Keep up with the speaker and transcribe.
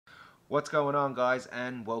What's going on, guys,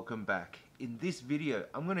 and welcome back. In this video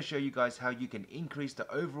I'm going to show you guys how you can increase the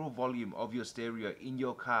overall volume of your stereo in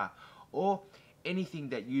your car or anything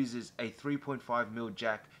that uses a 3.5mm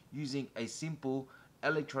jack using a simple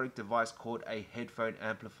electronic device called a headphone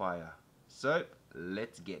amplifier. So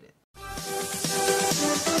let's get it.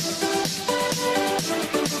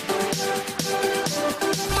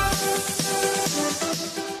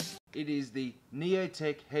 It is the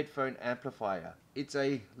neoteck headphone amplifier. It's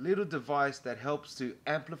a little device that helps to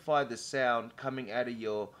amplify the sound coming out of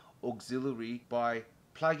your auxiliary by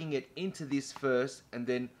plugging it into this first and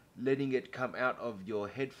then letting it come out of your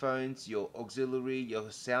headphones, your auxiliary, your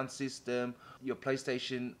sound system, your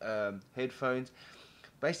PlayStation headphones.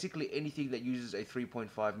 Basically anything that uses a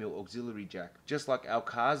 3.5mm auxiliary jack. Just like our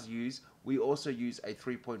cars use, we also use a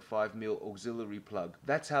 3.5mm auxiliary plug.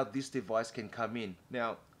 That's how this device can come in.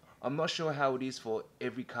 Now, I'm not sure how it is for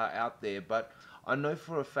every car out there, but I know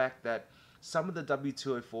for a fact that some of the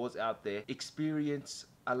W204s out there experience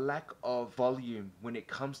a lack of volume when it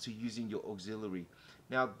comes to using your auxiliary.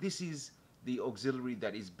 Now, this is the auxiliary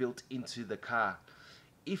that is built into the car.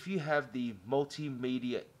 If you have the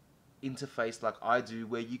multimedia interface like I do,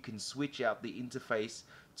 where you can switch out the interface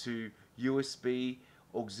to USB,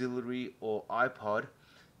 auxiliary or iPod,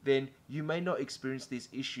 then you may not experience this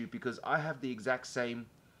issue because I have the exact same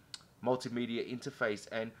multimedia interface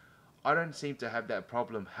and I don't seem to have that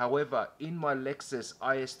problem. However, in my Lexus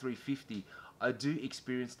IS350 I do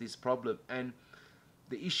experience this problem, and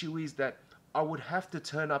the issue is that I would have to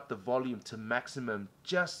turn up the volume to maximum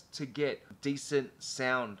just to get decent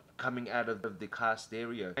sound coming out of the car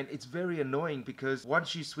stereo. And it's very annoying because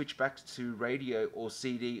once you switch back to radio or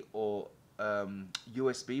CD or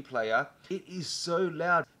USB player, it is so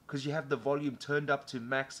loud because you have the volume turned up to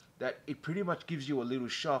max that it pretty much gives you a little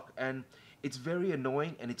shock, and it's very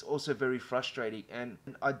annoying and it's also very frustrating, and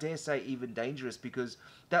I dare say even dangerous, because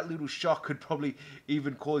that little shock could probably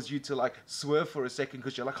even cause you to like swerve for a second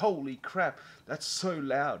because you're like, holy crap, that's so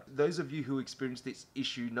loud. Those of you who experience this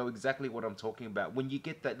issue know exactly what I'm talking about. When you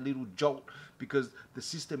get that little jolt because the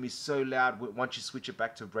system is so loud once you switch it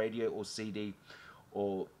back to radio or CD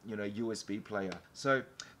or USB player. So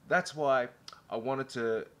that's why I wanted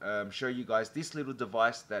to show you guys this little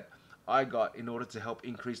device that I got in order to help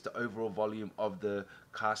increase the overall volume of the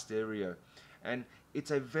car stereo. And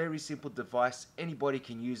it's a very simple device, anybody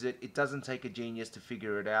can use it. It doesn't take a genius to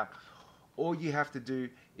figure it out. All you have to do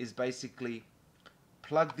is basically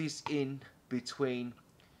plug this in between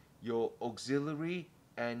your auxiliary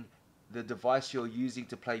and the device you're using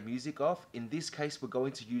to play music off. In this case, we're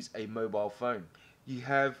going to use a mobile phone. You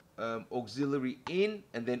have auxiliary in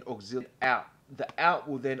and then auxiliary out. The out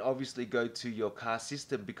will then obviously go to your car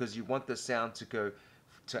system because you want the sound to go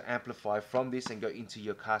to amplify from this and go into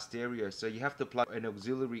your car stereo. So you have to plug an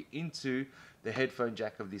auxiliary into the headphone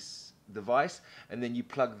jack of this device, and then you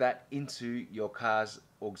plug that into your car's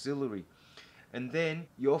auxiliary. And then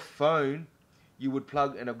your phone, you would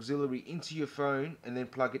plug an auxiliary into your phone and then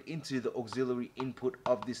plug it into the auxiliary input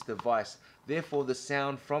of this device. Therefore, the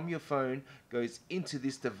sound from your phone goes into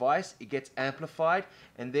this device, it gets amplified,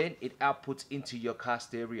 and then it outputs into your car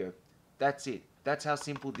stereo. That's it. That's how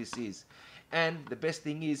simple this is. And the best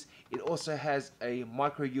thing is, it also has a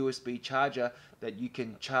micro USB charger that you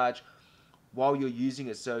can charge while you're using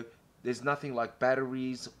it. So there's nothing like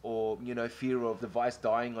batteries or fear of the device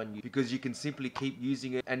dying on you, because you can simply keep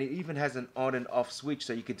using it. And it even has an on and off switch,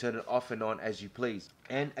 so you can turn it off and on as you please,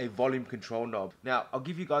 and a volume control knob. Now I'll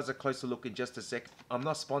give you guys a closer look in just a sec. I'm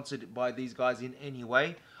not sponsored by these guys in any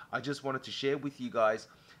way. I just wanted to share with you guys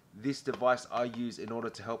this device I use in order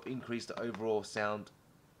to help increase the overall sound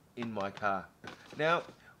in my car. Now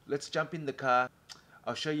let's jump in the car.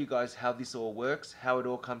 I'll show you guys how this all works, how it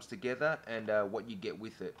all comes together, and what you get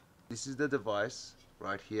with it. This is the device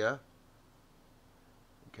right here.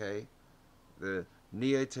 Okay, the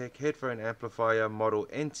neoteck headphone amplifier model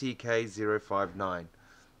NTK059.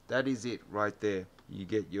 That is it right there. You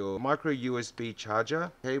get your micro USB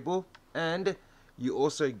charger cable, and you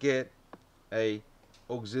also get a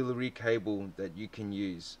auxiliary cable that you can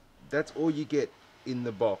use. That's all you get in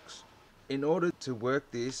the box. In order to work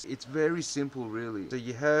this, it's very simple really. So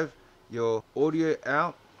you have your audio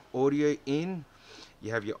out, audio in,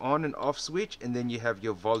 you have your on and off switch, and then you have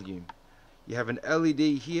your volume. You have an LED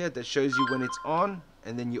here that shows you when it's on,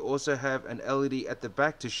 and then you also have an LED at the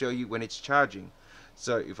back to show you when it's charging.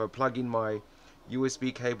 So if I plug in my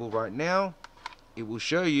USB cable right now, it will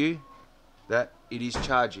show you that it is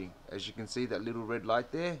charging. As you can see, that little red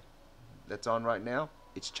light there, that's on right now,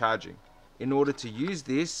 it's charging. In order to use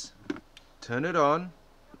this, turn it on.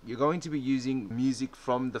 You're going to be using music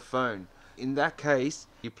from the phone. in that case,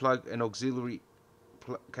 you plug an auxiliary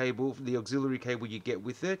cable, the auxiliary cable you get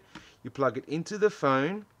with it, you plug it into the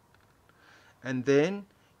phone, and then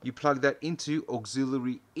you plug that into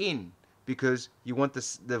auxiliary in, because you want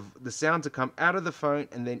the sound to come out of the phone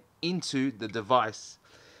and then into the device.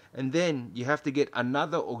 And then you have to get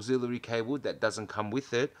another auxiliary cable that doesn't come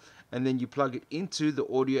with it, and then you plug it into the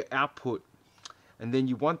audio output. And then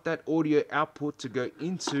you want that audio output to go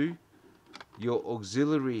into your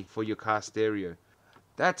auxiliary for your car stereo.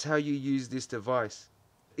 That's how you use this device.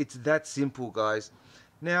 It's that simple, guys.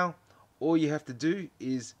 Now, all you have to do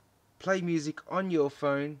is play music on your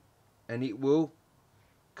phone and it will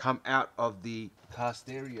come out of the car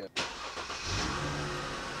stereo.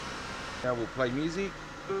 Now we'll play music.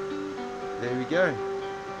 There we go.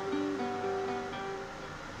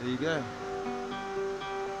 There you go.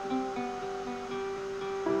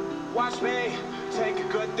 Watch me take a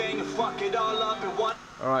good thing and fuck it all up in one.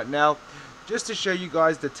 Alright, now just to show you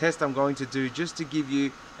guys the test I'm going to do, just to give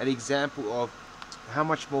you an example of how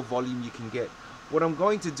much more volume you can get. What I'm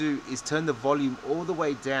going to do is turn the volume all the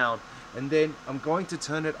way down, and then I'm going to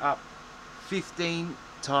turn it up 15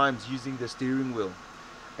 times using the steering wheel.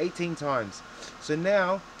 18 times. So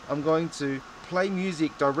now I'm going to play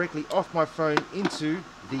music directly off my phone into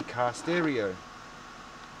the car stereo.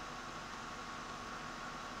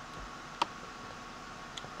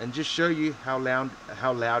 And just show you how loud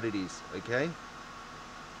it is, okay?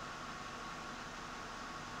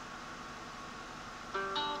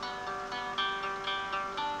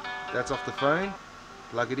 That's off the phone.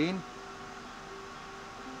 Plug it in.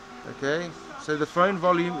 Okay, so the phone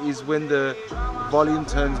volume is when the volume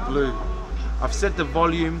turns blue. I've set the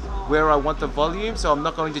volume where I want the volume, so I'm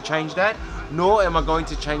not going to change that, nor am I going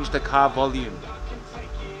to change the car volume.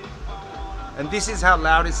 And this is how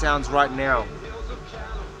loud it sounds right now.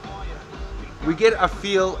 We get a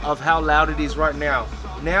feel of how loud it is right now.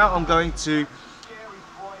 Now I'm going to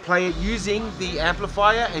play it using the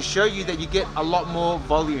amplifier and show you that you get a lot more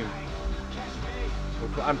volume.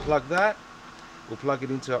 We'll unplug that. We'll plug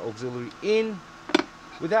it into our auxiliary in.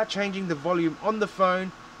 Without changing the volume on the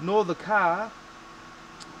phone nor the car,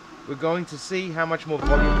 we're going to see how much more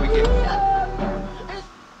volume we get.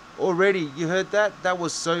 Already, you heard that? That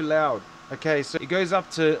was so loud. Okay, so it goes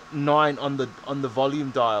up to 9 on the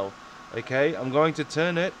volume dial. Okay, I'm going to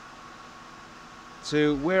turn it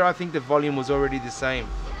to where I think the volume was already the same.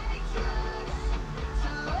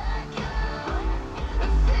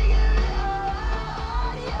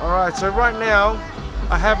 Alright, so right now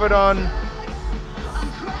I have it on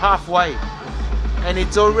halfway, and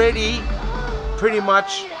it's already pretty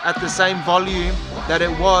much at the same volume that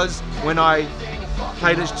it was when I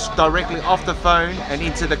played it directly off the phone and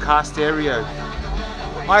into the car stereo.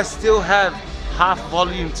 I still have half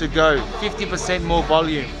volume to go, 50% more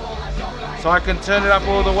volume. So I can turn it up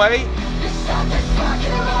all the way.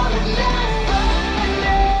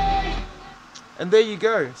 And there you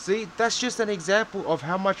go. See, that's just an example of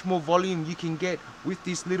how much more volume you can get with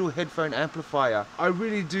this little headphone amplifier. I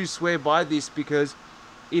really do swear by this because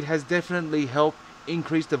it has definitely helped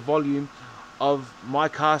increase the volume of my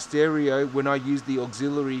car stereo when I use the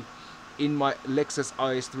auxiliary in my Lexus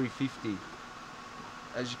IS350.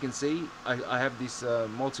 As you can see, I have this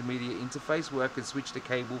multimedia interface where I can switch the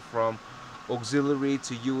cable from auxiliary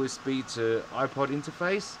to USB to iPod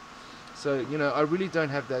interface. So, you know, I really don't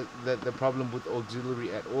have the problem with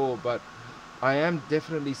auxiliary at all, but I am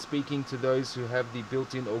definitely speaking to those who have the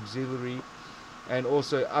built-in auxiliary, and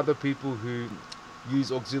also other people who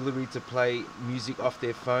use auxiliary to play music off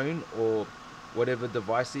their phone or whatever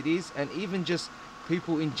device it is, and even just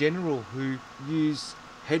people in general who use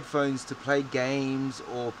headphones to play games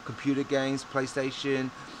or computer games,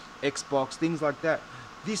 PlayStation, Xbox, things like that.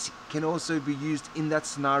 This can also be used in that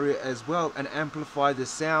scenario as well, and amplify the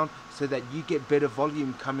sound so that you get better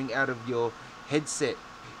volume coming out of your headset.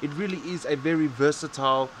 It really is a very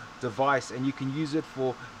versatile device, and you can use it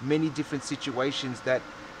for many different situations that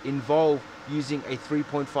involve using a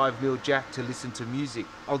 3.5mm jack to listen to music.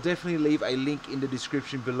 I'll definitely leave a link in the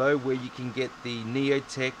description below where you can get the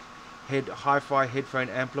neoteck hi-fi headphone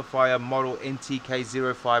amplifier model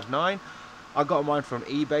NTK059. I got mine from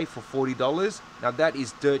eBay for $40. Now that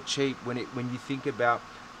is dirt cheap when you think about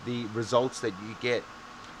the results that you get.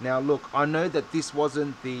 Now look, I know that this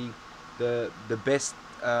wasn't the best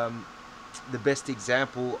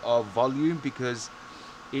example of volume, because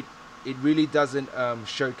it really doesn't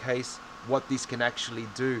showcase what this can actually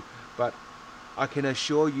do, but I can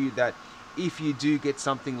assure you that if you do get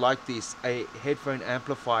something like this, a headphone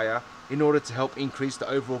amplifier, in order to help increase the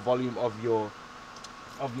overall volume of your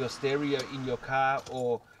stereo in your car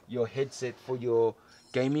or your headset for your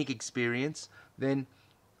gaming experience, then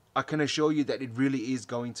I can assure you that it really is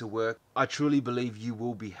going to work. I truly believe you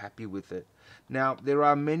will be happy with it. Now, there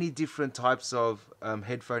are many different types of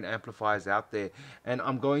headphone amplifiers out there, and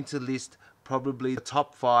I'm going to list probably the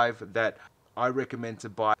top 5 that I recommend to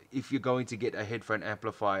buy if you're going to get a headphone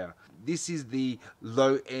amplifier. This is the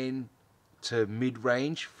low end to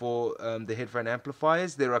mid-range for the headphone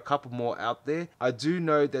amplifiers. There are a couple more out there. I do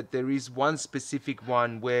know that there is one specific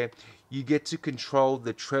one where you get to control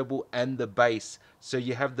the treble and the bass. So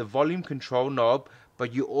you have the volume control knob,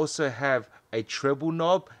 but you also have a treble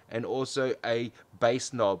knob and also a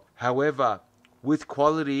bass knob. However, with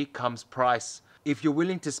quality comes price. If you're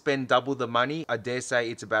willing to spend double the money, I dare say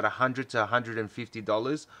it's about $100 to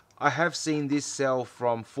 $150. I have seen this sell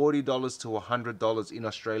from $40 to $100 in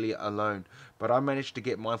Australia alone, but I managed to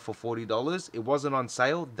get mine for $40. It wasn't on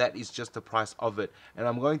sale. That is just the price of it, and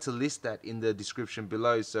I'm going to list that in the description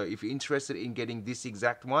below. So if you're interested in getting this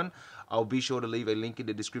exact one, I'll be sure to leave a link in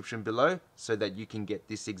the description below so that you can get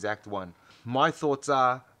this exact one. My thoughts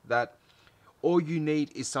are that all you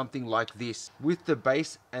need is something like this with the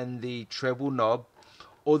bass and the treble knob.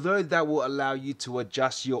 Although that will allow you to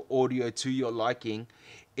adjust your audio to your liking,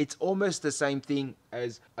 it's almost the same thing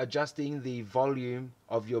as adjusting the volume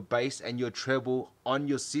of your bass and your treble on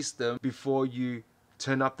your system before you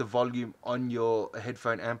turn up the volume on your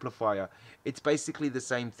headphone amplifier. It's basically the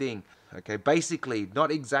same thing. Okay, basically,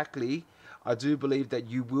 not exactly. I do believe that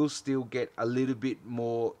you will still get a little bit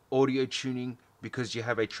more audio tuning because you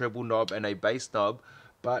have a treble knob and a bass knob,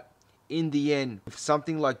 but in the end, with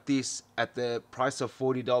something like this at the price of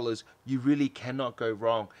 $40, you really cannot go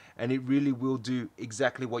wrong, and it really will do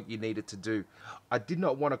exactly what you need it to do. I did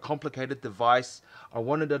not want a complicated device. I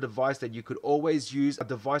wanted a device that you could always use, a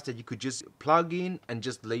device that you could just plug in and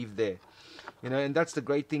just leave there. You know, and that's the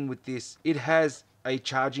great thing with this. It has a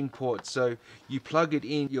charging port, so you plug it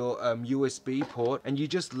in your USB port and you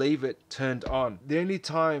just leave it turned on. The only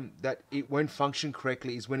time that it won't function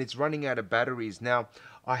correctly is when it's running out of batteries. Now,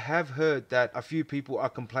 I have heard that a few people are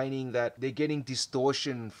complaining that they're getting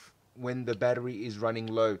distortion when the battery is running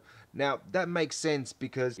low. Now, that makes sense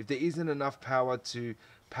because if there isn't enough power to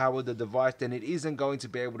power the device, then it isn't going to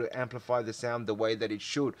be able to amplify the sound the way that it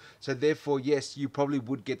should. So therefore, yes, you probably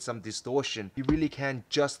would get some distortion. You really can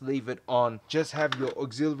just leave it on. Just have your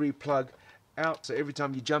auxiliary plug out. So every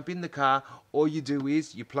time you jump in the car, all you do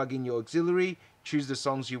is you plug in your auxiliary, choose the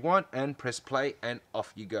songs you want, and press play, and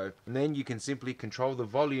off you go. And then you can simply control the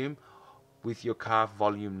volume with your car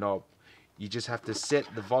volume knob. You just have to set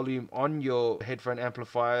the volume on your headphone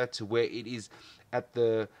amplifier to where it is at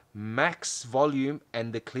the max volume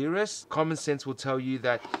and the clearest. Common sense will tell you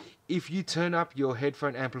that if you turn up your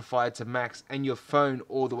headphone amplifier to max and your phone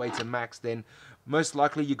all the way to max, then most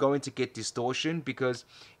likely you're going to get distortion because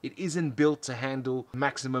it isn't built to handle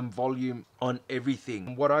maximum volume on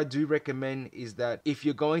everything. What I do recommend is that if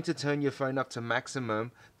you're going to turn your phone up to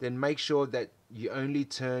maximum, then make sure that you only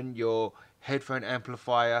turn your headphone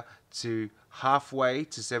amplifier to halfway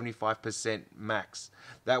to 75% max.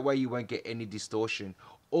 That way you won't get any distortion.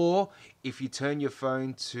 Or if you turn your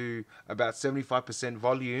phone to about 75%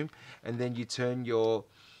 volume and then you turn your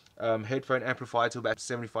headphone amplifier to about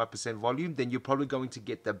 75% volume, then you're probably going to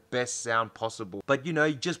get the best sound possible. But you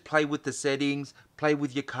know, just play with the settings, play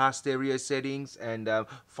with your car stereo settings, and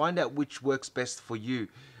find out which works best for you.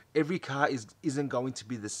 Every car isn't going to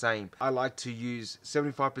be the same. I like to use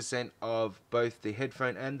 75% of both the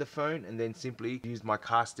headphone and the phone, and then simply use my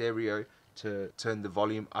car stereo to turn the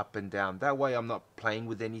volume up and down. That way I'm not playing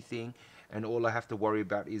with anything, and all I have to worry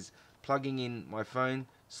about is plugging in my phone,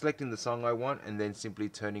 selecting the song I want, and then simply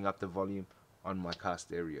turning up the volume on my car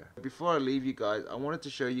stereo. Before I leave you guys, I wanted to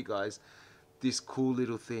show you guys this cool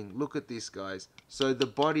little thing. Look at this, guys. So the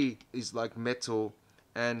body is like metal,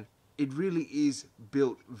 and it really is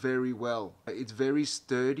built very well. It's very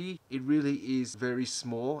sturdy. It really is very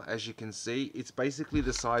small, as you can see. It's basically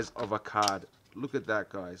the size of a card. Look at that,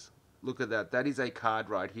 guys. Look at that. That is a card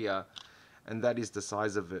right here, and that is the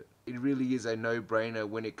size of it. It really is a no-brainer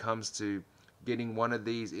when it comes to getting one of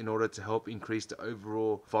these in order to help increase the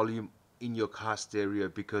overall volume in your car stereo,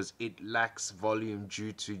 because it lacks volume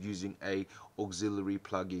due to using a auxiliary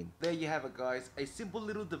plug-in. There you have it, guys. A simple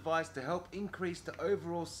little device to help increase the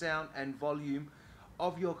overall sound and volume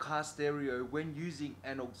of your car stereo when using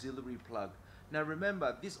an auxiliary plug. Now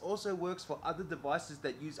remember, this also works for other devices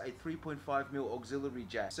that use a 3.5mm auxiliary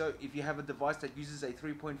jack. So if you have a device that uses a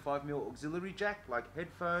 3.5mm auxiliary jack, like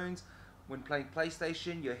headphones, when playing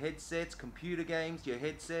PlayStation, your headsets, computer games, your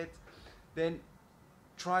headsets, then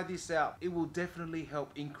try this out. It will definitely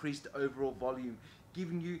help increase the overall volume,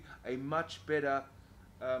 giving you a much better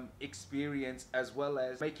experience, as well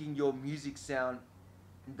as making your music sound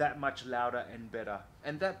that much louder and better.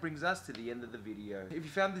 And that brings us to the end of the video. If you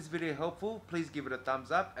found this video helpful, please give it a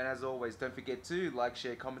thumbs up, and as always, don't forget to like,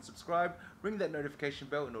 share, comment, subscribe, ring that notification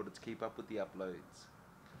bell in order to keep up with the uploads.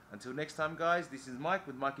 Until next time, guys, this is Mike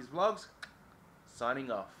with Mikeyz Vlogs,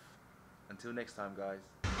 signing off. Until next time,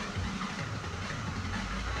 guys.